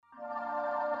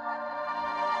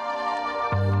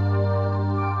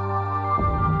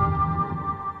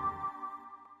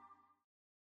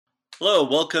Hello,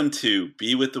 welcome to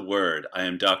Be With the Word. I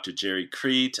am Dr. Jerry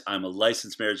Crete. I'm a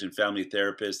licensed marriage and family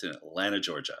therapist in Atlanta,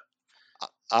 Georgia.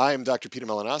 I'm Dr. Peter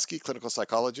Malinowski, clinical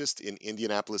psychologist in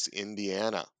Indianapolis,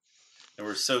 Indiana. And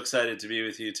we're so excited to be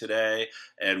with you today.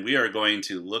 And we are going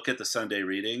to look at the Sunday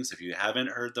readings. If you haven't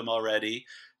heard them already,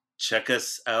 check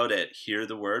us out at Hear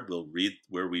the Word. We'll read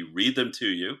where we read them to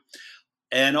you.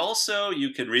 And also,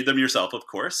 you can read them yourself, of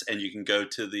course, and you can go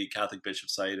to the Catholic Bishop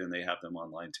site and they have them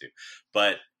online too.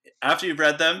 But after you've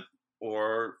read them,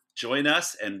 or join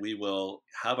us and we will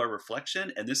have our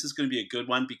reflection. And this is going to be a good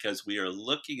one because we are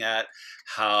looking at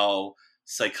how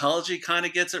psychology kind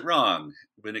of gets it wrong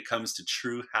when it comes to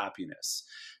true happiness.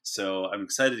 So I'm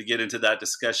excited to get into that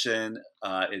discussion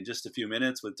in just a few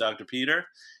minutes with Dr. Peter.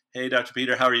 Hey, Dr.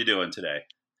 Peter, how are you doing today?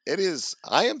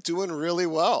 I am doing really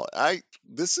well. I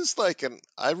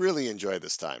really enjoy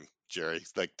this time, Jerry.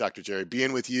 Like Dr. Jerry,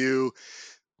 being with you,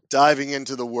 diving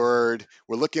into the Word.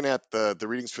 We're looking at the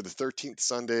readings for the 13th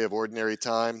Sunday of Ordinary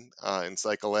Time in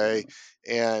Cycle A,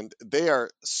 and they are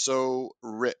so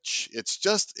rich. It's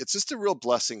just a real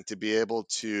blessing to be able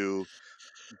to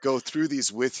go through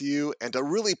these with you and to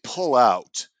really pull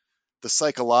out the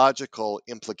psychological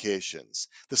implications,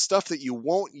 the stuff that you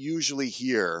won't usually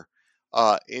hear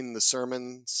in the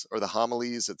sermons or the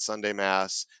homilies at Sunday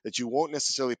Mass, that you won't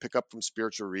necessarily pick up from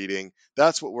spiritual reading.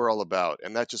 That's what we're all about,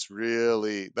 and that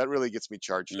really gets me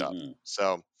charged up. Mm-hmm.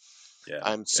 So Yeah,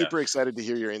 I'm yeah. super excited to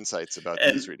hear your insights about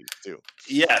these And readings too.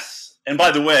 yes. And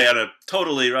by the way, on a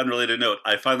totally unrelated note,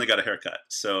 I finally got a haircut.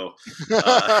 So this is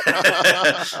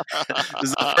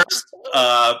the first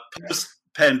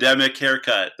post-pandemic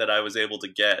haircut that I was able to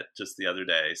get just the other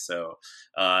day. So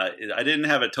I didn't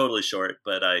have it totally short,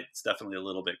 but it's definitely a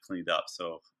little bit cleaned up.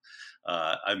 So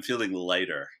I'm feeling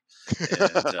lighter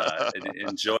and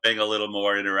enjoying a little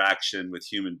more interaction with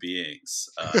human beings.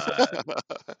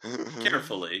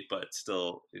 Carefully, but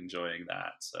still enjoying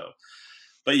that. So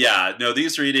but yeah, no,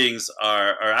 these readings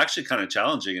are actually kind of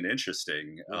challenging and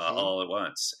interesting Hmm. all at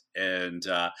once. And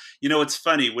it's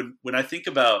funny when I think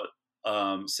about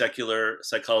secular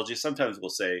psychology. Sometimes we'll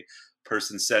say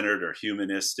person centered or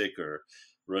humanistic or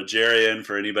Rogerian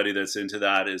for anybody that's into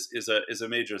that is a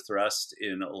major thrust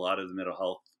in a lot of the mental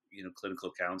health,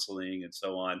 clinical counseling and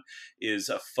so on, is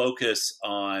a focus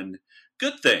on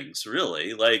good things,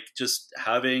 really, like just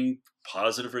having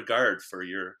positive regard for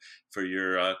your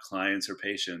clients or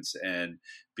patients and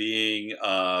being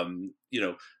kind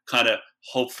of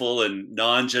hopeful and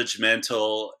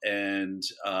non-judgmental and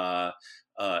all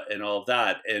of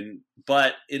that, and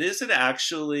but it isn't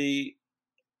actually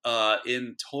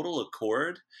in total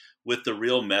accord with the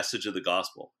real message of the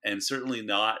gospel, and certainly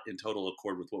not in total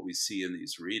accord with what we see in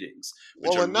these readings, which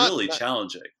Well, are and not, really not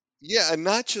challenging. Yeah, and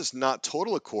not just not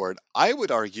total accord, I would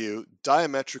argue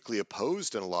diametrically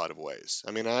opposed in a lot of ways.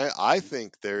 I mean, I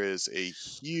think there is a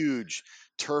huge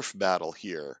turf battle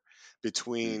here Mm-hmm.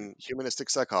 between humanistic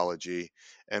psychology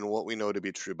and what we know to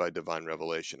be true by divine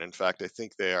revelation. In fact, I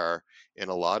think they are in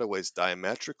a lot of ways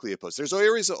diametrically opposed. There's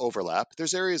areas of overlap.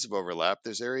 There's areas of overlap.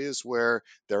 There's areas where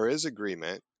there is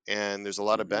agreement and there's a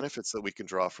lot of Mm-hmm. benefits that we can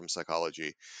draw from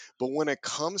psychology. But when it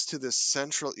comes to this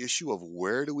central issue of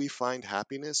where do we find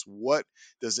happiness, what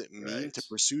does it mean Right. to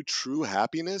pursue true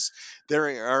happiness,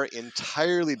 there are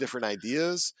entirely different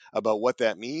ideas about what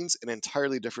that means and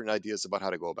entirely different ideas about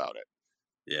how to go about it.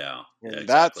 Yeah. Yeah. And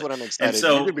that's Exactly. what I'm And excited. You're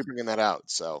so going to be bringing that out.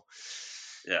 So,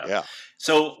 yeah. yeah.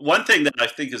 So one thing that I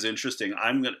think is interesting,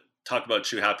 I'm going to talk about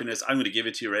true happiness. I'm going to give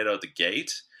it to you right out the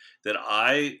gate. That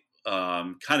I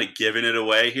kind of giving it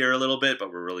away here a little bit,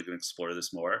 but we're really going to explore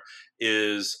this more.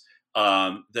 Is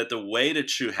that the way to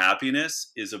true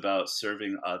happiness is about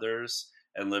serving others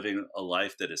and living a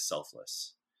life that is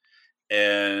selfless.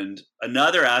 And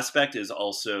another aspect is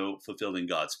also fulfilling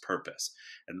God's purpose.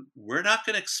 And we're not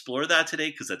going to explore that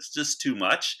today because that's just too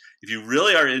much. If you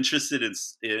really are interested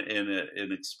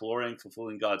in exploring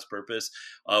fulfilling God's purpose,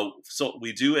 so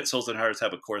we do at Souls and Hearts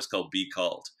have a course called Be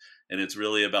Called. And it's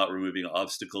really about removing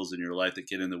obstacles in your life that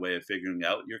get in the way of figuring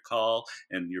out your call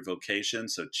and your vocation.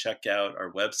 So check out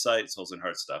our website,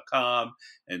 soulsandhearts.com,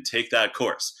 and take that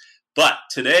course. But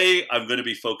today I'm going to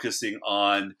be focusing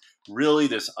on really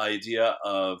this idea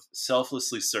of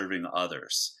selflessly serving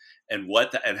others and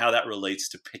and how that relates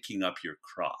to picking up your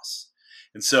cross.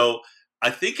 And so I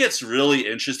think it's really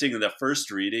interesting. And the first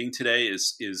reading today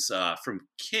is from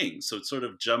Kings, so it sort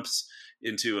of jumps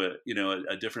into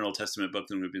a different Old Testament book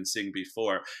than we've been seeing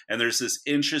before. And there's this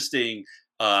interesting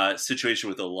situation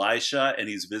with Elisha, and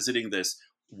he's visiting this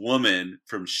woman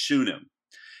from Shunem.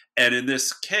 And in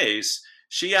this case,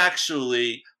 she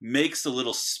actually makes a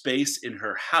little space in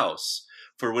her house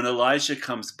for when Elijah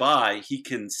comes by, he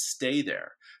can stay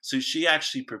there. So she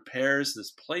actually prepares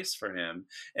this place for him.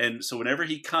 And so whenever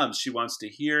he comes, she wants to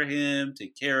hear him,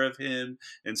 take care of him,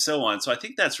 and so on. So I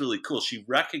think that's really cool. She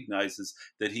recognizes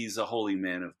that he's a holy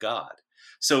man of God.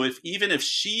 So even if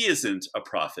she isn't a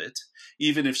prophet,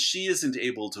 even if she isn't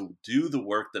able to do the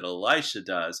work that Elisha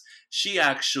does, she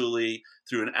actually,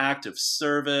 through an act of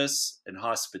service and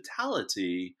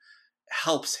hospitality,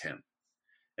 helps him.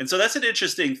 And so that's an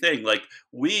interesting thing. Like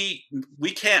we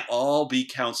can't all be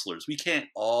counselors. We can't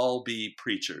all be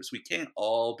preachers. We can't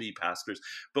all be pastors,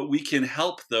 but we can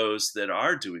help those that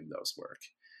are doing those work.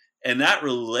 And that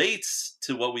relates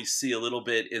to what we see a little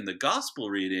bit in the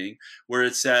gospel reading, where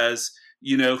it says,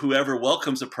 whoever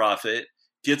welcomes a prophet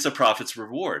gets a prophet's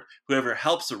reward. Whoever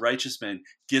helps a righteous man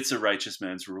gets a righteous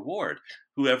man's reward.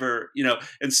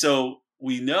 And so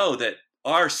we know that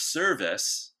our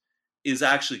service is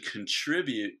actually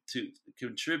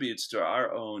contributes to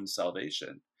our own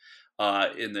salvation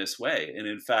in this way. And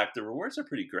in fact, the rewards are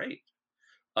pretty great.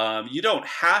 You don't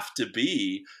have to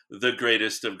be the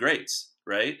greatest of greats,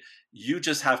 right? You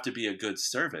just have to be a good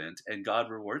servant, and God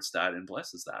rewards that and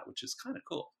blesses that, which is kind of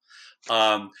cool.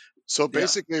 So Yeah.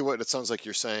 basically, what it sounds like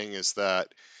you're saying is that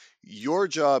your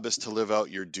job is to live out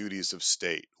your duties of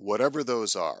state, whatever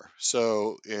those are.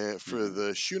 So for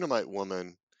the Shunammite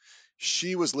woman,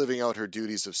 she was living out her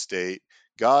duties of state.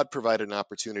 God provided an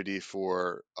opportunity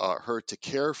for her to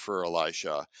care for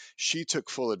Elisha. She took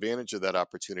full advantage of that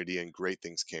opportunity, and great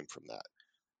things came from that.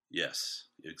 Yes,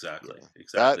 exactly. Yeah.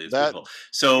 Exactly. It's That beautiful.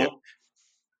 yeah. So,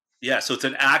 yeah, so it's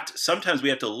an act. Sometimes we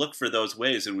have to look for those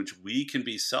ways in which we can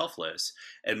be selfless,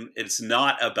 and it's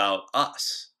not about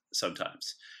us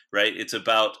sometimes, right? It's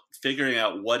about figuring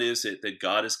out what is it that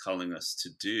God is calling us to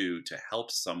do to help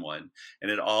someone,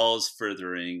 and it all is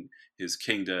furthering his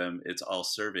kingdom. It's all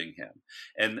serving him.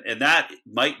 And that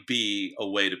might be a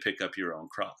way to pick up your own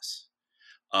cross.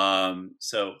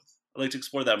 So I'd like to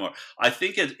explore that more. I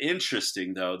think it's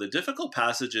interesting, though, the difficult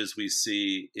passages we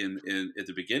see in at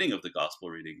the beginning of the gospel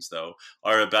readings, though,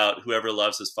 are about whoever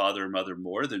loves his father or mother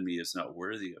more than me is not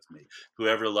worthy of me.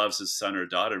 Whoever loves his son or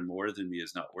daughter more than me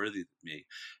is not worthy of me.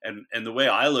 And the way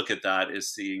I look at that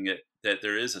is seeing it that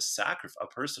there is a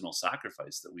personal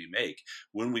sacrifice that we make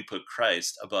when we put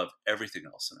Christ above everything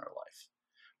else in our life.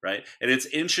 Right. And it's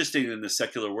interesting in the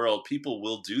secular world, people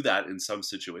will do that in some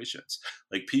situations.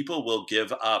 Like people will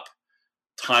give up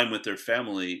time with their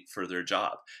family for their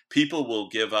job. People will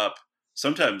give up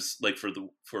sometimes, like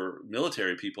for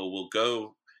military people will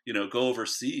go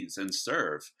overseas and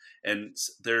serve, and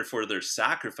therefore they're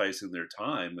sacrificing their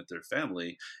time with their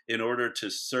family in order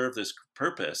to serve this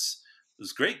purpose,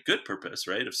 this great good purpose,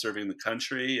 right, of serving the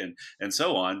country and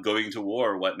so on, going to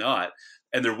war or whatnot,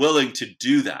 and they're willing to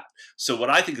do that. So what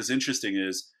I think is interesting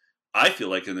is I feel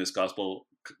like in this gospel,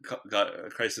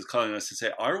 Christ is calling us to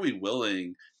say, are we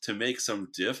willing to make some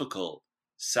difficult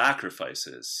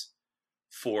sacrifices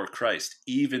for Christ,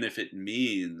 even if it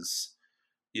means,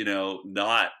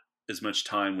 not as much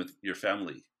time with your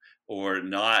family, or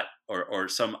not, or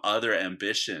some other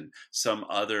ambition, some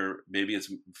other, maybe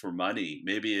it's for money,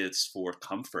 maybe it's for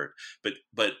comfort, but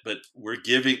we're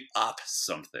giving up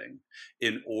something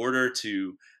in order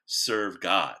to serve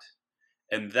God.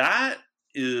 And that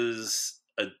is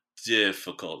a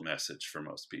difficult message for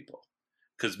most people,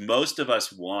 because most of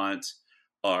us want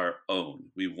our own.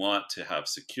 We want to have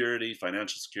security,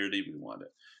 financial security.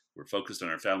 We're focused on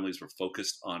our families. We're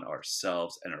focused on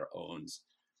ourselves and our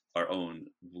own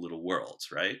little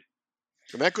worlds, right?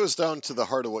 And that goes down to the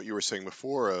heart of what you were saying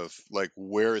before of like,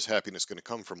 where is happiness going to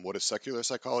come from? What does secular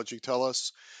psychology tell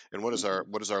us? And what is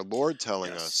our Lord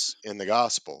telling Yes. us in the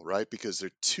gospel, right? Because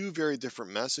they're two very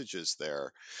different messages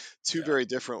there, two Yeah. very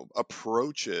different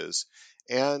approaches.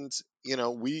 And,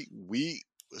 we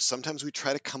sometimes we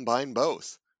try to combine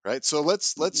both. Right. So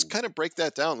let's Hmm. kind of break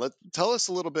that down. Tell us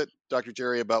a little bit, Dr.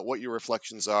 Jerry, about what your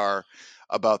reflections are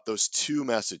about those two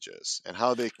messages and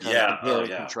how they kind of Yeah. compare Oh, and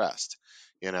yeah. contrast.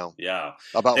 You know Yeah.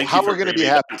 about Thank you how we're for going to bringing be me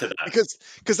happy back to that.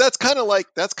 because that's kind of like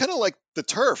the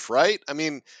turf, right? I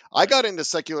mean, I Right. got into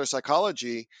secular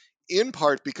psychology in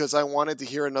part because I wanted to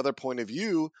hear another point of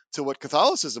view to what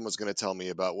Catholicism was going to tell me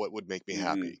about what would make me Hmm.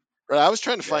 happy. Right? I was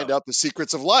trying to Yeah. find out the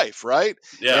secrets of life, right?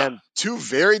 Yeah. And two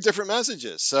very different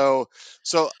messages. So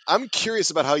I'm curious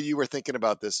about how you were thinking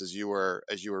about this as you were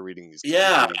reading these.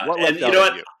 Yeah. What And leapt you out know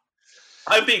at what? you?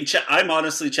 I'm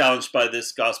honestly challenged by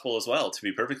this gospel as well, to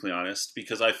be perfectly honest,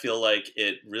 because I feel like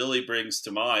it really brings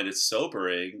to mind, it's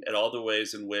sobering at all the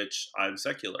ways in which I'm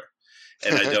secular,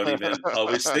 and I don't even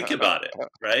always think about it,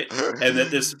 right? And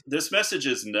that this message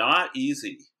is not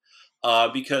easy.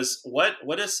 Because what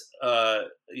does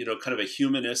kind of a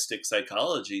humanistic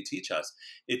psychology teach us?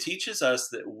 It teaches us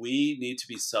that we need to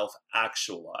be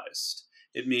self-actualized.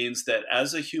 It means that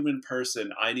as a human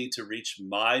person, I need to reach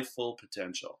my full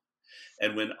potential,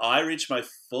 and when I reach my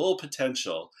full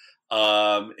potential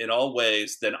in all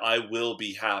ways, then I will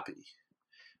be happy,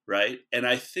 right? And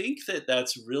I think that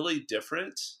that's really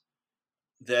different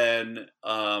than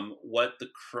what the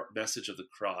message of the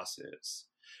cross is.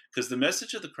 Because the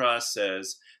message of the cross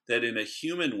says that in a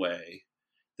human way,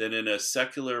 that in a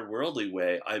secular, worldly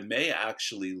way, I may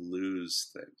actually lose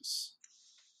things.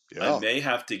 I Yeah, may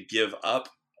have to give up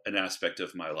an aspect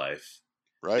of my life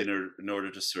right, in order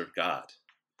to serve God,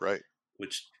 right.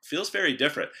 which feels very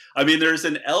different. I mean, there's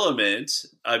an element.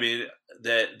 I mean,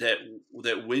 that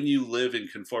when you live in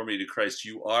conformity to Christ,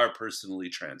 you are personally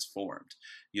transformed.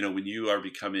 When you are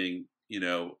becoming,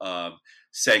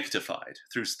 sanctified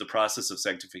through the process of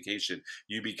sanctification,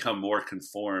 you become more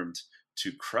conformed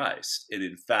to Christ, and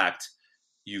in fact,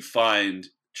 you find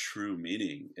true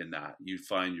meaning in that. You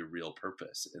find your real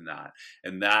purpose in that,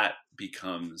 and that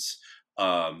becomes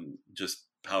just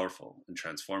powerful and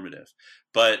transformative.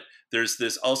 But there's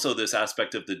this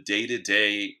aspect of the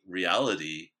day-to-day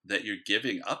reality that you're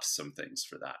giving up some things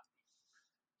for that,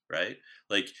 right?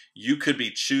 Like you could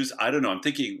be I don't know, I'm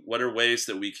thinking, what are ways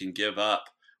that we do give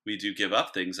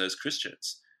up things as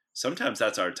Christians? Sometimes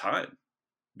that's our time,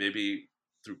 maybe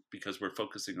because we're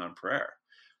focusing on prayer,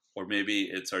 or maybe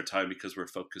it's our time because we're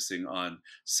focusing on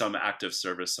some act of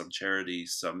service, some charity,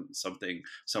 some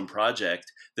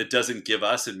project that doesn't give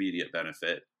us immediate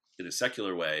benefit in a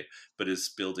secular way, but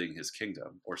is building his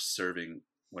kingdom or serving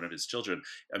one of his children.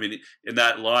 I mean, in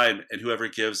that line, and whoever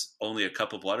gives only a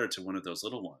cup of water to one of those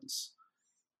little ones,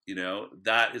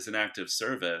 that is an act of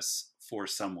service for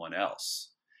someone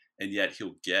else, and yet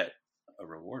he'll get a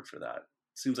reward for that.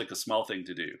 Seems like a small thing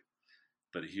to do,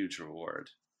 but a huge reward.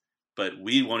 But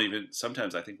we won't even,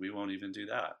 sometimes I think we won't even do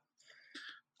that,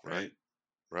 Right. right?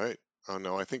 Right. Oh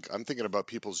no, I think I'm thinking about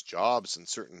people's jobs and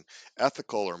certain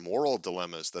ethical or moral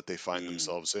dilemmas that they find Mm,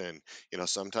 themselves in.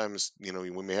 Sometimes, we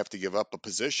may have to give up a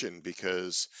position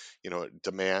because, it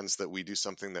demands that we do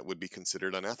something that would be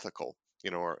considered unethical,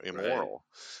 or right. immoral,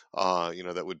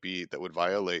 that would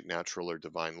violate natural or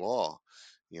divine law.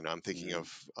 I'm thinking Mm,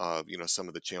 of, some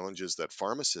of the challenges that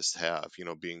pharmacists have,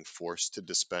 being forced to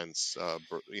dispense,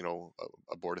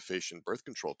 abortifacient birth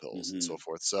control pills and so hmm.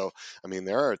 forth. So, I mean,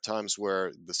 there are times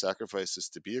where the sacrifices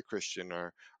to be a Christian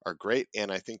are great, and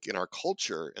I think in our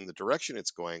culture and the direction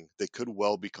it's going, they could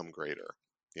well become greater.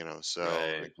 So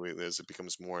Right. like as it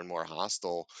becomes more and more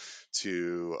hostile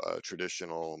to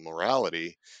traditional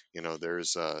morality,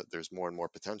 there's more and more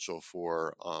potential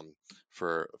for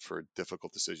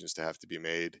difficult decisions to have to be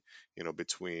made,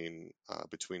 between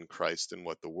Christ and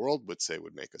what the world would say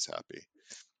would make us happy.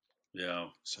 Yeah.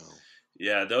 So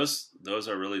Yeah. Those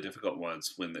are really difficult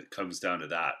ones when it comes down to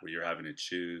that, where you're having to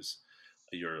choose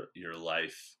your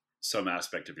life, some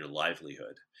aspect of your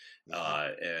livelihood,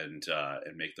 mhm.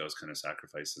 and make those kind of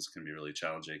sacrifices can be really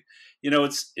challenging.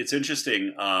 It's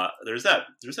interesting. There's that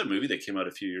movie that came out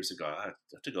a few years ago. I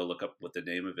have to go look up what the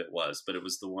name of it was, but it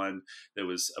was the one that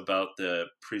was about the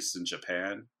priests in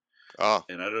Japan, Ah,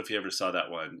 and I don't know if you ever saw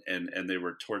that one. And they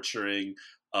were torturing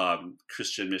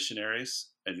Christian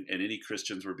missionaries, and any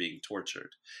Christians were being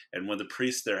tortured. And when the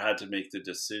priest there had to make the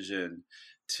decision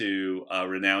to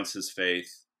renounce his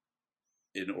faith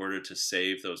in order to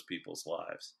save those people's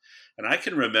lives. And I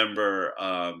can remember,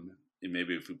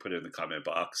 maybe if we put it in the comment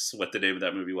box, what the name of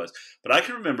that movie was, but I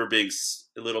can remember being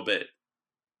a little bit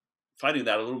finding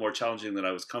that a little more challenging than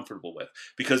I was comfortable with,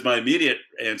 because my immediate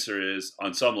answer is,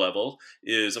 on some level,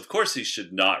 is of course he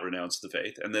should not renounce the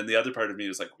faith, and then the other part of me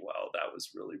is like, wow, that was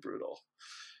really brutal.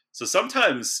 So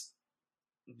sometimes,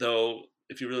 though,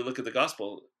 if you really look at the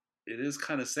gospel, it is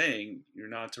kind of saying you're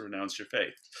not to renounce your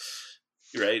faith,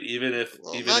 right? Even if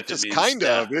well, even not if it just means kind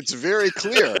of. death. It's very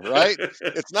clear, right?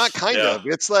 It's not kind Yeah, of.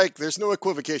 It's like there's no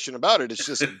equivocation about it. It's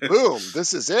just boom,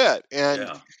 this is it. And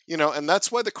yeah, and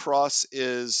that's why the cross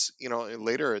is, and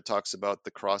later it talks about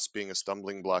the cross being a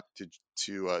stumbling block to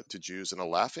Jews and a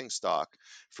laughing stock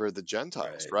for the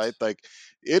Gentiles, right, right? Like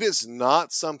it is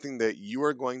not something that you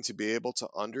are going to be able to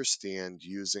understand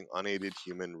using unaided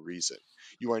human reason.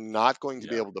 You are not going to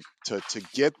be yeah, able to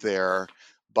get there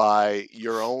by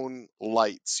your own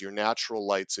lights, your natural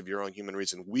lights of your own human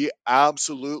reason. We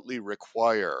absolutely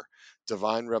require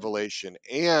divine revelation,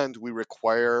 and we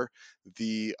require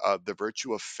the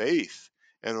virtue of faith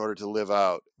in order to live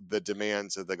out the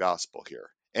demands of the gospel here.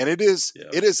 And it is yeah,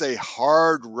 it is a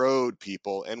hard road,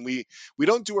 people, and we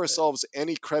don't do right, ourselves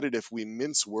any credit if we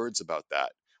mince words about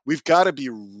that. We've got to be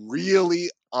really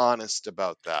honest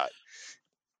about that.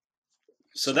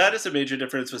 So that So is a major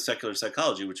difference with secular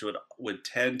psychology, which would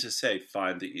tend to say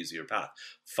find the easier path,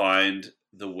 find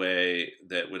the way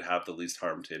that would have the least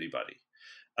harm to anybody,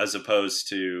 as opposed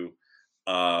to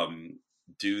um,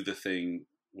 do the thing.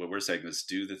 What we're saying is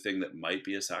do the thing that might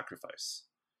be a sacrifice,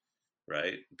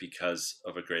 right? Because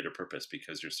of a greater purpose,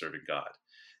 because you're serving God.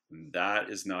 And that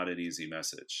is not an easy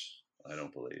message, I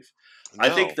don't believe. I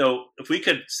think, no. though, if we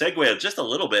could segue just a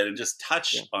little bit and just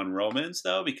Yeah. touch on Romans,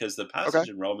 though, because the Okay. passage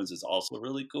in Romans is also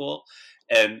really cool.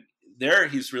 And there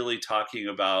he's really talking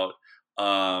about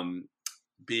um,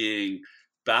 being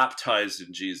baptized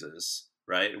in Jesus,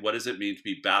 right? What does it mean to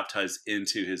be baptized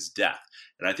into his death?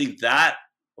 And I think that,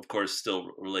 of course,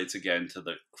 still relates again to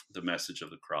the message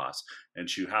of the cross and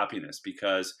true happiness,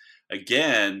 because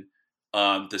again,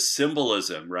 the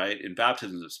symbolism, right, in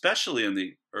baptism, especially in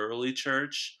the early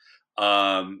church,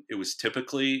 it was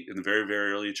typically in the very,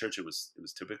 very early church. It was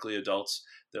typically adults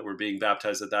that were being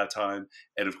baptized at that time,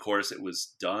 and of course, it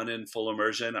was done in full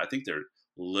immersion. I think they're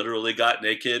literally got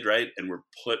naked, right, and were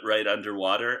put right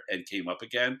underwater and came up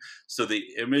again. So the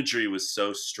imagery was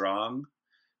so strong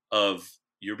of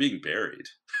you're being buried.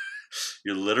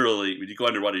 You're literally, when you go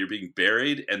underwater, you're being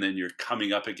buried and then you're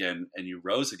coming up again and you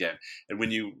rose again. And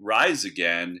when you rise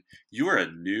again, you are a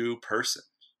new person.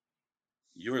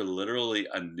 You are literally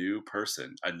a new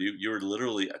person. You're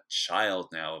literally a child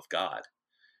now of God,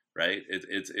 right?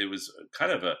 It was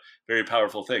kind of a very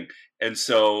powerful thing. And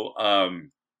so,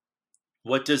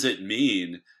 what does it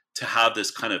mean to have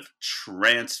this kind of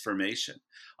transformation?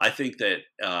 I think that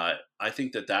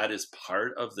that is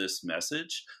part of this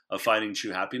message of finding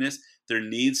true happiness. There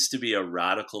needs to be a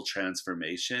radical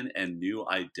transformation and new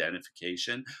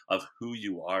identification of who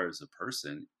you are as a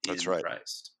person That's in right.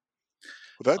 Christ.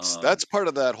 Well, that's Um, part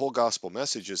of that whole gospel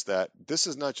message, is that this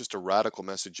is not just a radical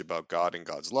message about God and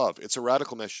God's love. It's a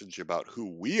radical message about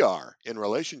who we are in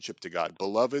relationship to God,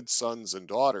 beloved sons and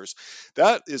daughters.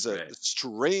 That is a right.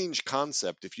 strange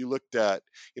concept if you looked at,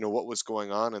 what was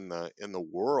going on in the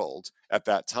world at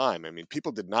that time. I mean,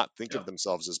 people did not think Yeah. of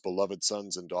themselves as beloved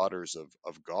sons and daughters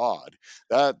of God.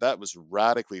 That was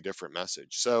radically different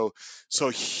message. So Right.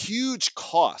 huge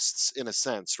costs in a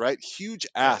sense, right? Huge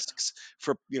Right. asks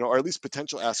for, or at least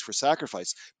potential asks for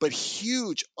sacrifice, but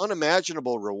huge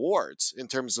unimaginable rewards in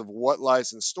terms of what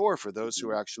lies in store for those who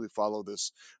Mhm. actually follow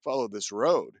this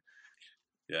road.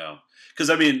 Yeah, because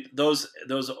I mean, those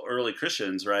early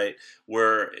Christians, right,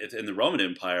 were in the Roman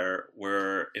Empire,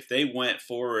 where if they went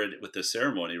forward with the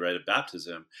ceremony, right, of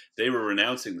baptism, they were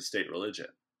renouncing the state religion,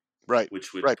 Right,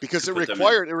 which would right, because could it put them in.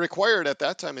 required it required at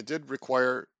that time, it did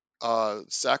require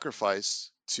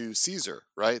sacrifice to Caesar,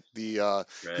 right? The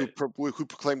Right. who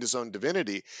proclaimed his own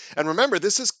divinity. And remember,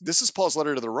 this is Paul's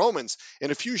letter to the Romans.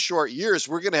 In a few short years,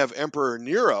 we're going to have Emperor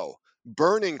Nero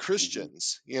burning Hmm.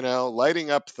 Christians,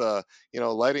 lighting up the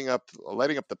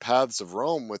paths of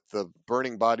Rome with the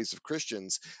burning bodies of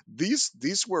Christians.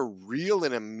 These were real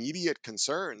and immediate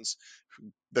concerns,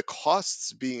 the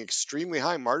costs being extremely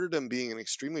high, martyrdom being an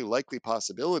extremely likely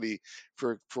possibility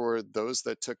for those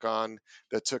that took on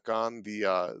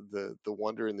the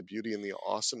wonder and the beauty and the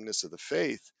awesomeness of the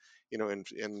faith,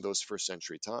 in those first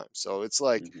century times. So it's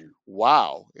like, Hmm.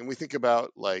 wow. And we think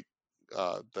about, like,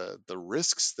 the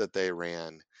risks that they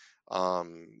ran,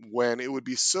 when it would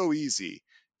be so easy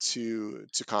to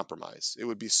compromise. It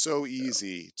would be so Yeah.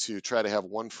 easy to try to have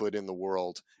one foot in the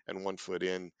world and one foot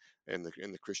in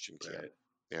the Christian camp. Right.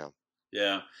 Yeah.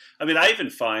 Yeah. I mean, I even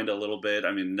find a little bit,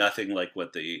 I mean, nothing like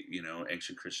what the,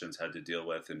 ancient Christians had to deal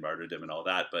with in martyrdom and all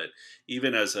that, but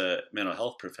even as a mental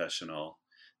health professional,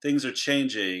 things are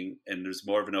changing and there's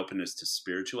more of an openness to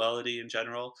spirituality in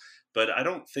general. But I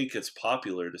don't think it's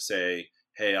popular to say,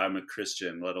 hey, I'm a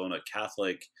Christian, let alone a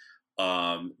Catholic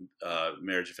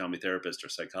marriage and family therapist or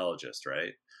psychologist,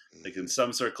 right? Like in Hmm.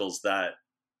 some circles, that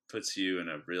puts you in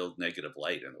a real negative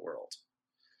light in the world,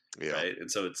 Yeah. right?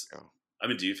 And so it's, Yeah. I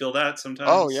mean, do you feel that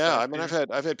Oh sometimes, yeah. I mean, I've Doctor?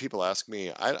 had I've had people ask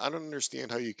me, I don't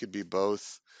understand how you could be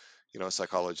both, a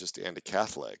psychologist and a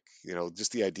Catholic.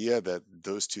 Just the idea that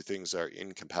those two things are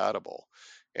incompatible.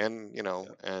 And,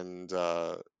 Yeah.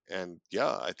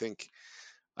 yeah, I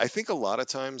think a lot of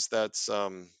times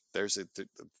there's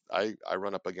I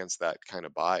run up against that kind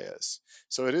of bias.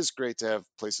 So it is great to have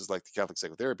places like the Catholic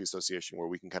Psychotherapy Association where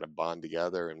we can kind of bond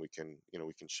together and we can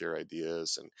share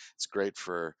ideas. And it's great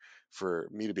for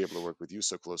me to be able to work with you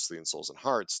so closely in Souls and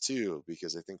Hearts too,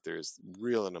 because I think there's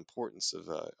real an importance of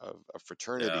Yeah.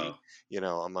 fraternity,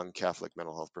 among Catholic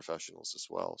mental health professionals as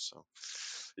well. So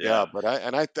yeah, Yeah. but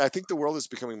I think the world is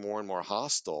becoming more and more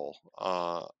hostile,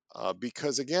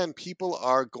 because again, people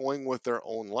are going with their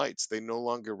own lights. They no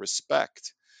longer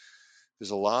respect there's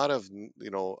a lot of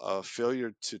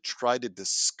failure to try to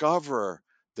discover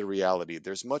the reality.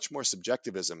 There's much more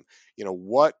subjectivism.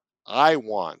 What I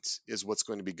want is what's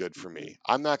going to be good for Hmm. me.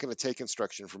 I'm not going to take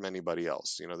instruction from anybody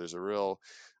else. There's a real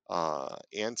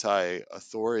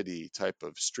anti-authority type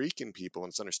of streak in people,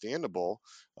 and it's understandable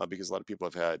because a lot of people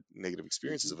have had negative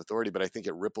experiences Hmm. of authority. But I think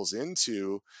it ripples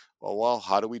into, well,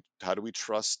 how do we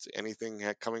trust anything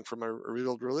coming from a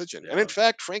real religion? And in Yeah.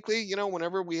 fact, frankly,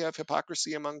 whenever we have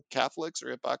hypocrisy among Catholics or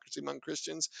hypocrisy among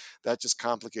Christians, that just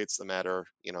complicates the matter,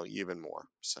 even more.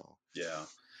 So, Yeah.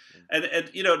 mm.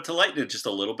 And to lighten it just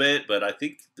a little bit, but I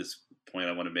think this point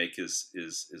I want to make is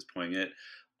poignant.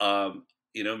 Um,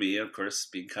 me, of course,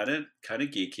 being kind of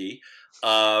geeky.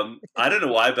 I don't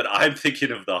know why, but I'm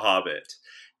thinking of The Hobbit.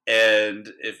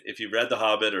 And if you read The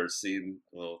Hobbit or seen,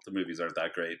 well, the movies aren't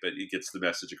that great, but it gets the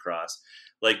message across.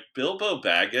 Like Bilbo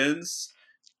Baggins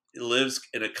lives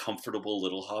in a comfortable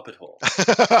little hobbit hole,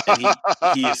 and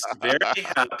he's very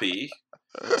happy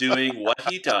doing what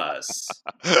he does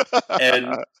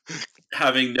and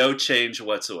having no change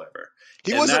whatsoever.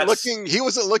 He And wasn't that's looking he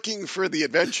wasn't looking for the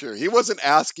adventure. He wasn't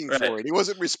asking right, for it. He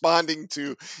wasn't responding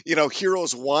to,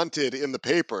 heroes wanted in the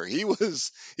paper. He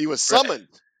was right, summoned.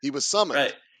 He was summoned.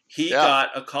 right. He Yeah.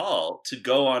 got a call to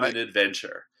go on Right. an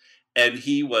adventure, and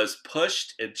he was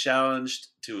pushed and challenged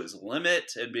to his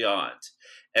limit and beyond,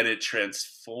 and it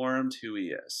transformed who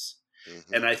he is.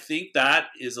 And Hmm. I think that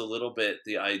is a little bit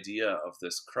the idea of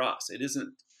this cross. It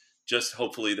isn't just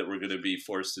hopefully that we're going to be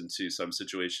forced into some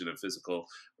situation of physical,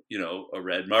 a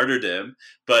red martyrdom,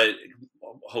 but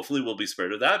hopefully we'll be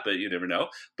spared of that, but you never know.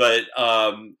 But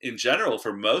in general,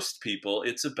 for most people,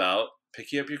 it's about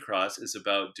picking up your cross, is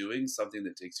about doing something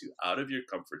that takes you out of your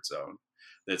comfort zone,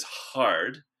 that's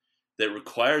hard, that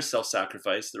requires self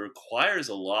sacrifice, that requires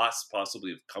a loss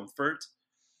possibly of comfort,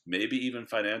 maybe even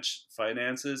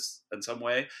finances in some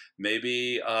way,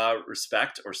 maybe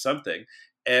respect or something.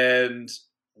 And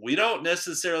we don't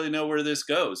necessarily know where this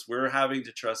goes. We're having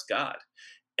to trust God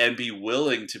and be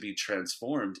willing to be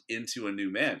transformed into a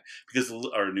new man, because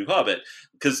or a new hobbit,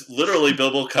 because literally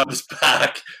Bilbo comes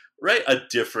back, right, a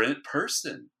different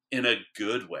person in a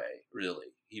good way. Really,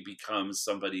 he becomes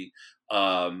somebody,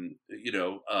 right,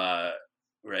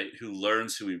 who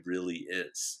learns who he really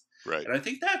is. Right. And I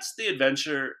think that's the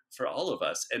adventure for all of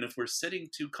us. And if we're sitting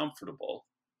too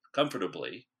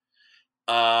comfortably,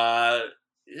 uh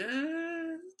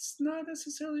it's not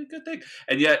necessarily a good thing.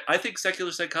 And yet I think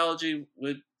secular psychology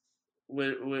would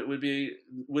be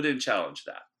wouldn't challenge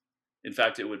that. In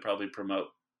fact, it would probably promote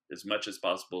as much as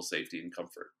possible safety and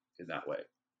comfort in that way.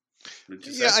 Would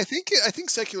you Yeah, say? I think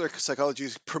secular psychology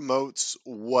promotes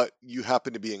what you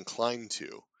happen to be inclined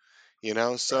to.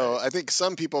 So Right. I think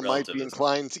some people Relativism.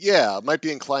 might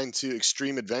be inclined to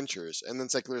extreme adventures, and then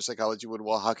secular psychology would,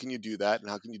 well, how can you do that, and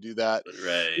how can you do that,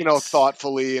 Right.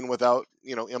 thoughtfully and without,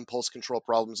 impulse control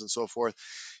problems and so forth.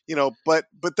 But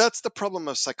that's the problem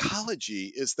of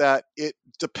psychology, is that it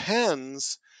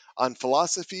depends on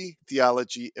philosophy,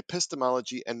 theology,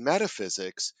 epistemology, and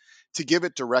metaphysics to give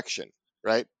it direction,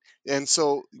 right? And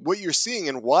so what you're seeing,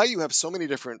 and why you have so many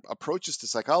different approaches to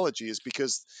psychology, is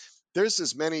because there's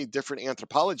as many different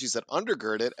anthropologies that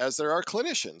undergird it as there are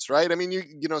clinicians, right? I mean,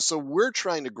 so we're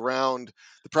trying to ground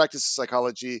the practice of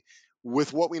psychology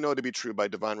with what we know to be true by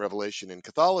divine revelation in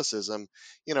Catholicism,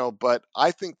 but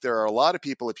I think there are a lot of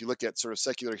people, if you look at sort of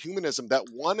secular humanism, that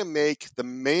want to make the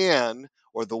man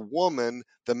or the woman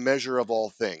the measure of all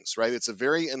things, right? It's a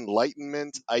very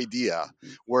Enlightenment idea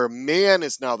Mm-hmm. where man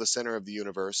is now the center of the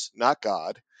universe, not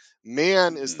God.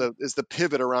 Man is Mm-hmm. the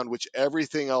pivot around which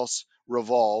everything else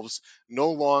revolves,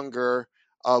 no longer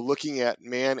looking at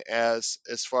man as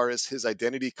far as his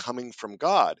identity coming from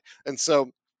God. And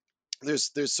so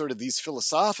there's sort of these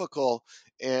philosophical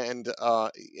and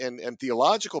and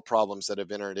theological problems that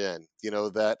have entered in,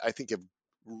 that I think have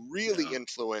really Yeah.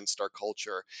 influenced our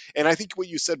culture. And I think what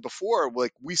you said before,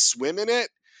 like, we swim in it,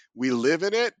 we live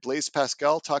in it. Blaise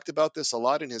Pascal talked about this a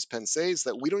lot in his Pensées,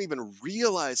 that we don't even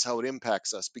realize how it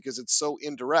impacts us because it's so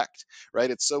indirect, right?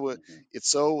 Mm-hmm. It's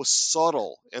so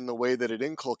subtle in the way that it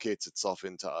inculcates itself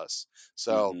into us.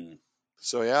 So Mm-hmm.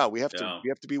 so yeah, we have to Yeah. we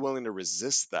have to be willing to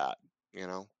resist that,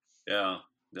 Yeah.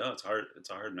 No, it's hard. It's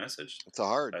a hard message. it's a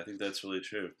hard. I think that's really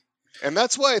true. And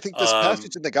that's why I think this Um,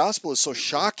 passage in the gospel is so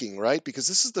shocking, right? Because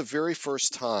this is the very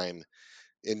first time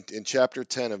in chapter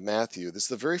 10 of Matthew, this is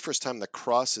the very first time the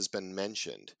cross has been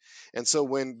mentioned. And so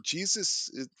when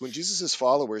Jesus'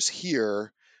 followers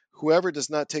hear, whoever does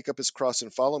not take up his cross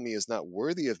and follow me is not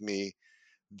worthy of me,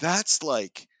 that's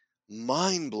like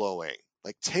mind blowing.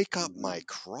 Like, take up my mhm.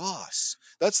 cross.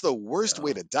 That's the worst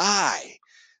way Yeah. to die.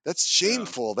 That's Yeah.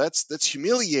 shameful. That's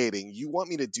humiliating. You want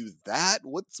me to do that?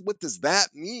 What does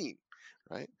that mean?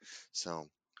 Right? So,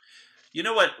 You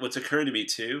know what's occurring to me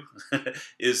too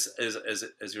is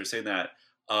as you were saying that,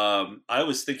 I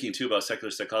was thinking too about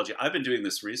secular psychology. I've been doing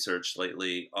this research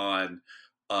lately on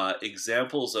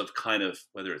examples of kind of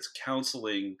whether it's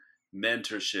counseling,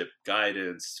 mentorship,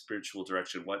 guidance, spiritual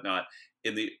direction, whatnot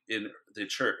in the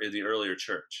church, in the earlier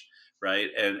church, right?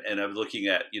 And I'm looking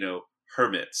at,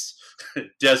 hermits,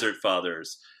 desert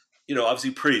fathers,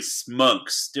 obviously priests,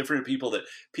 monks, different people that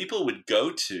people would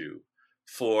go to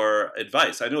for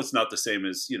advice. I know it's not the same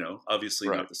as, obviously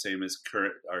right. not the same as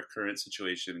our current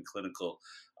situation in clinical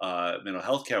mental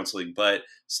health counseling, but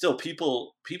still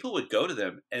people would go to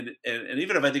them. And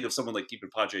even if I think of someone like even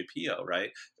Padre Pio,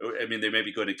 right? I mean, they may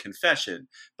be going to confession,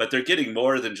 but they're getting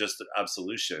more than just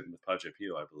absolution. With Padre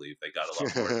Pio, I believe they got a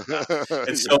lot more than that.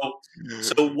 And Yeah. so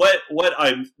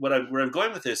where I'm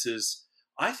going with this is,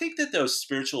 I think that those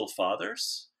spiritual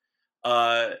fathers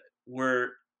uh,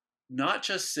 were not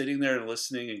just sitting there and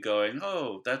listening and going,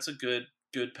 "Oh, that's a good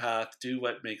path. Do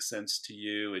what makes sense to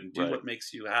you and do Right. what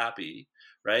makes you happy."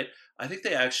 Right? I think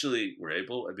they actually were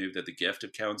able. I mean, that the gift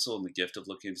of counsel and the gift of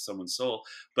looking into someone's soul,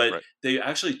 but Right. they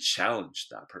actually challenged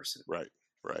that person, Right.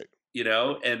 Right.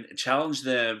 Right. and challenged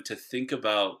them to think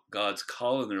about God's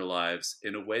call in their lives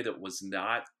in a way that was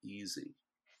not easy.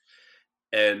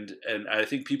 And I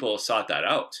think people sought that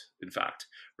out. In fact,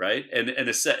 right? And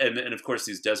of course,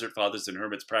 these desert fathers and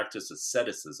hermits practice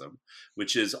asceticism,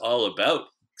 which is all about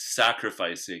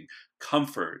sacrificing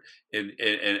comfort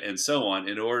and so on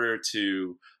in order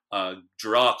to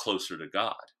draw closer to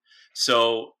God.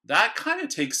 So that kind of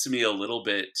takes me a little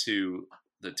bit to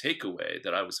the takeaway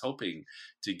that I was hoping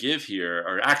to give here,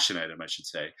 or action item, I should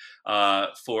say,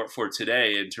 for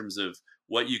today in terms of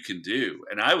what you can do.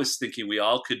 And I was thinking we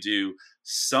all could do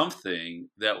something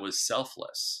that was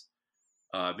selfless.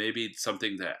 Maybe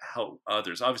something that helped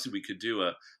others. Obviously, we could do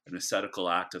an ascetical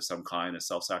act of some kind, a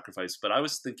self-sacrifice. But I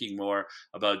was thinking more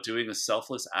about doing a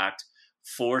selfless act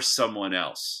for someone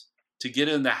else to get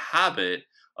in the habit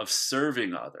of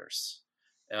serving others.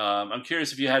 I'm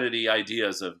curious if you had any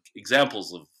ideas of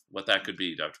examples of what that could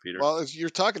be, Dr. Peter. Well, if you're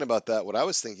talking about that, what I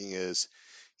was thinking is,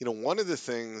 one of the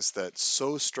things that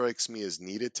so strikes me as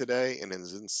needed today and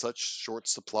is in such short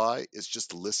supply is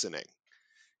just listening.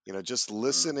 Just Uh,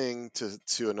 listening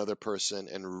to another person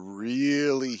and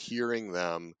really hearing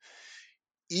them,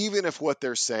 even if what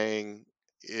they're saying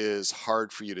is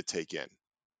hard for you to take in.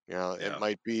 It yeah.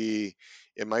 might be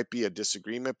a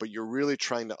disagreement, but you're really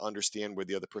trying to understand where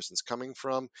the other person's coming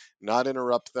from, not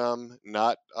interrupt them,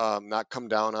 not come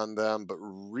down on them, but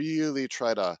really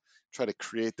try to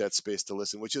create that space to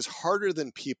listen, which is harder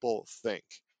than people think.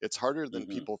 It's harder than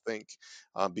Hmm. people think,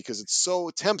 because it's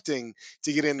so tempting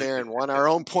to get in there and want our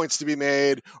own points to be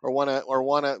made, or want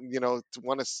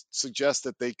to suggest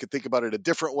that they could think about it a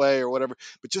different way or whatever.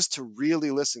 But just to really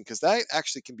listen, because that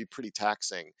actually can be pretty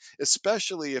taxing,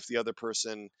 especially if the other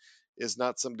person is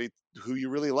not somebody who you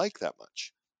really like that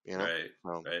much. Right.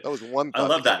 Right. That was one I thought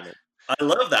love that came that. to me. I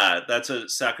love that. That's a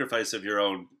sacrifice of your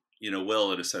own,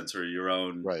 will in a sense, or your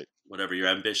own Right. whatever your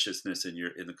ambitiousness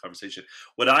in the conversation.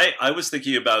 What I was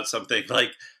thinking about something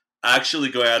like actually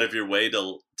going out of your way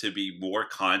to be more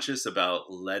conscious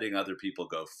about letting other people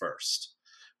go first.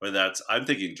 Whether that's I'm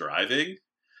thinking driving.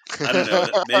 I don't know.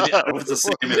 Maybe I don't know if it's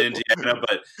the same in Indiana,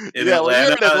 but in Yeah, well,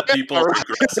 you're Atlanta, in Atlanta, people are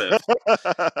aggressive.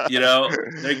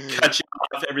 They cut you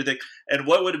off everything. And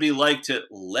what would it be like to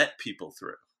let people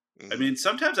through? I Mhm. mean,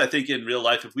 sometimes I think in real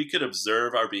life, if we could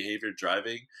observe our behavior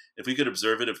driving, if we could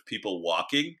observe it of people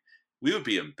walking, we would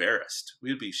be embarrassed.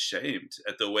 We would be shamed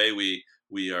at the way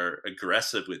we are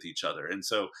aggressive with each other. And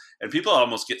people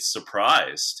almost get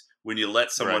surprised when you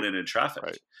let someone Right, in traffic.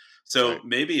 right, So right.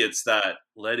 maybe it's that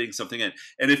letting something in.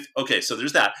 And okay, so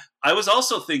there's that. I was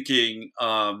also thinking,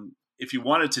 if you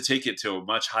wanted to take it to a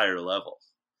much higher level,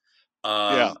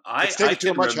 Yeah, let's take I it to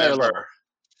a can much higher remember, level.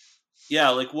 yeah,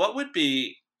 like what would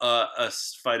be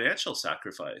financial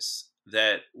sacrifice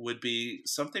that would be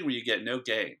something where you get no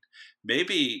gain?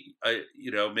 Maybe,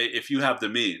 if you have the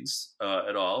means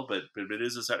at all, but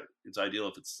it's ideal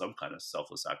if it's some kind of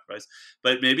selfless sacrifice.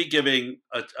 But maybe giving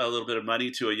a little bit of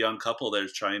money to a young couple that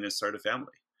is trying to start a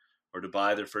family or to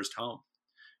buy their first home,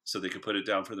 so they could put it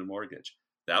down for their mortgage.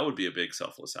 That would be a big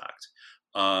selfless act.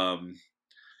 Um,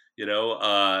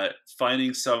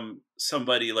 Finding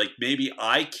somebody, like maybe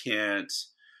I can't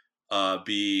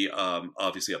be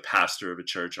obviously a pastor of a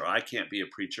church, or I can't be a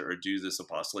preacher or do this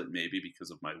apostolate, maybe because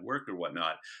of my work or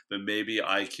whatnot, but maybe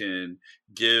I can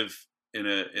give in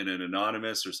an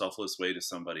anonymous or selfless way to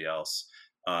somebody else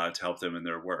to help them in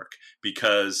their work.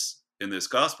 Because in this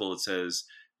gospel, it says,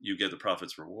 you get the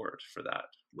prophet's reward for that,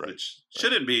 Right. which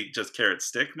shouldn't be just carrot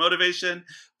stick motivation,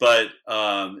 but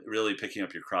really picking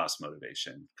up your cross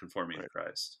motivation, conforming to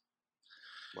Christ.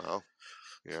 Wow.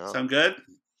 Yeah. Sound good?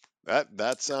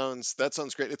 That sounds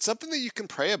great. It's something that you can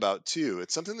pray about too.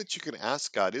 It's something that you can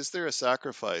ask God. Is there a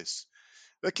sacrifice?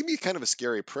 That can be kind of a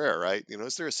scary prayer, right?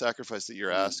 Is there a sacrifice that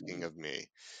you're asking Mm-hmm. of me?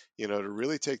 To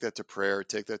really take that to prayer,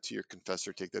 take that to your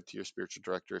confessor, take that to your spiritual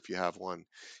director if you have one,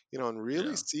 and really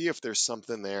Yeah, see if there's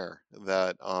something there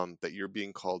that you're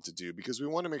being called to do, because we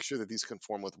want to make sure that these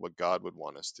conform with what God would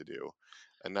want us to do,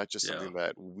 and not just yeah, something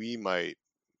that we might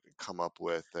come up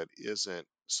with that isn't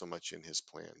so much in His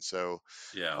plan. So,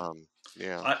 yeah. um,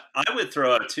 yeah, I would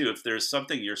throw out too, if there's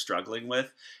something you're struggling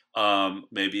with,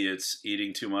 maybe it's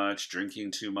eating too much,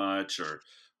 drinking too much,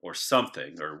 or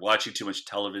something, or watching too much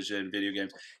television, video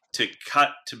games, to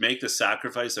make the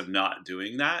sacrifice of not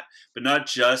doing that, but not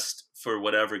just for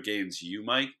whatever gains you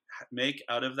might make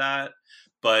out of that,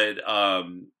 but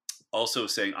also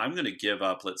saying, I'm going to give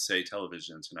up, let's say,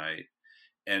 television tonight,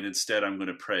 and instead I'm going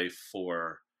to pray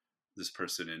for this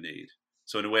person in need.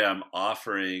 So in a way, I'm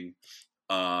offering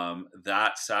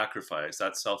that sacrifice,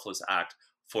 that selfless act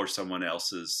for someone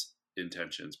else's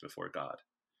intentions before God.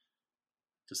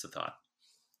 Just a thought.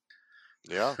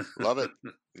 yeah, love it.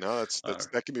 No, All right.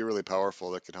 that can be really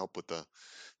powerful. That can help with the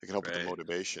Right.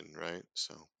 motivation, right?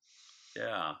 So,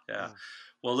 Yeah. Yeah. yeah.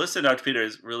 Well, listen, Dr. Peter,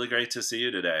 it's really great to see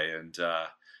you today. And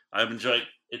I've enjoyed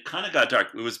it. Kind of got dark.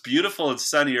 It was beautiful and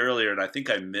sunny earlier, and I think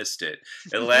I missed it.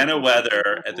 Atlanta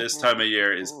weather at this time of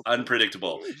year is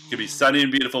unpredictable. It can be sunny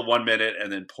and beautiful 1 minute,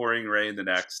 and then pouring rain the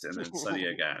next, and then sunny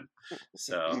again.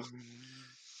 So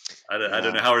I don't Yeah.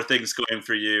 know, how are things going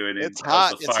for you, and It's how's hot.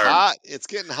 the It's farm? hot. It's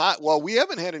getting hot. Well, we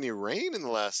haven't had any rain in the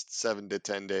last 7 to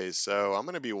 10 days, so I'm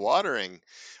going to be watering.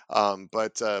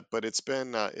 But it's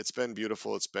been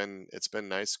beautiful. It's been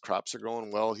nice. Crops are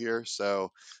going well here,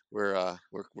 so we're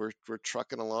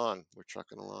trucking along. We're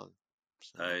trucking along.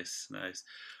 So Nice, nice.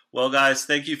 Well, guys,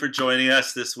 thank you for joining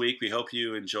us this week. We hope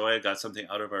you enjoy, got something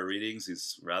out of our readings,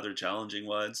 these rather challenging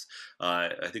ones.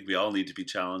 I think we all need to be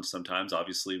challenged sometimes.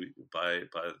 Obviously, by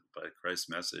Christ's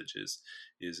message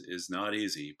is not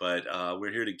easy, but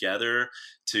we're here together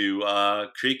to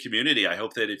create community. I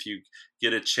hope that if you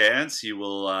get a chance, you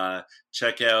will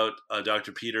check out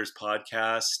Dr. Peter's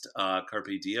podcast,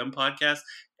 Carpe Diem podcast,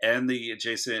 and the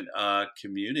adjacent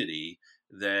community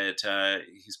that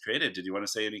he's created. Did you want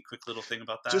to say any quick little thing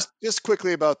about that? just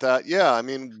quickly about that, yeah. I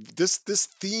mean, this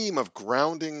theme of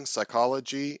grounding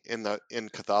psychology in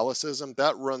Catholicism,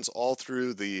 that runs all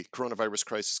through the Coronavirus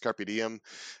Crisis Carpe Diem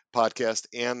podcast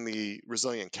and the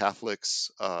Resilient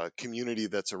Catholics community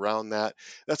that's around that.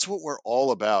 That's what we're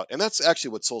all about, and that's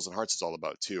actually what Souls and Hearts is all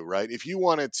about too, right? If you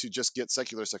wanted to just get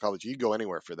secular psychology, you go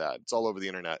anywhere for that. It's all over the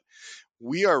internet.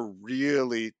 We are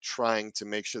really trying to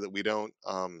make sure that we don't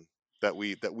that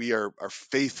we are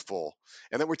faithful,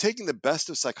 and that we're taking the best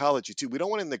of psychology too. We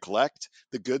don't want to neglect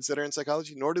the goods that are in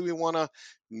psychology, nor do we want to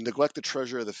neglect the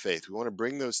treasure of the faith. We want to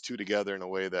bring those two together in a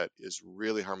way that is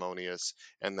really harmonious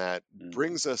and that Mm.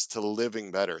 brings us to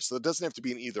living better. So it doesn't have to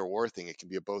be an either or thing, it can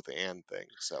be a both and thing.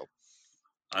 So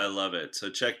I love it. So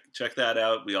check that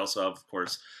out. We also have, of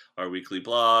course, our weekly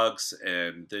blogs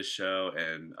and this show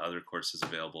and other courses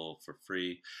available for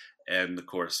free, and the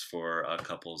course for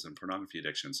couples and pornography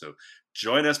addiction. So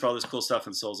join us for all this cool stuff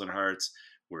in Souls and Hearts.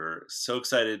 We're so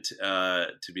excited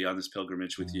to be on this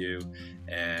pilgrimage with you,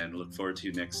 and look forward to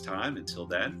you next time. Until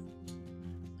then,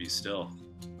 be still,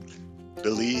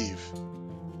 believe,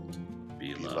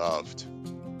 be be loved.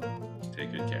 loved.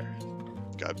 Take good care.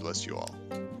 God bless you all.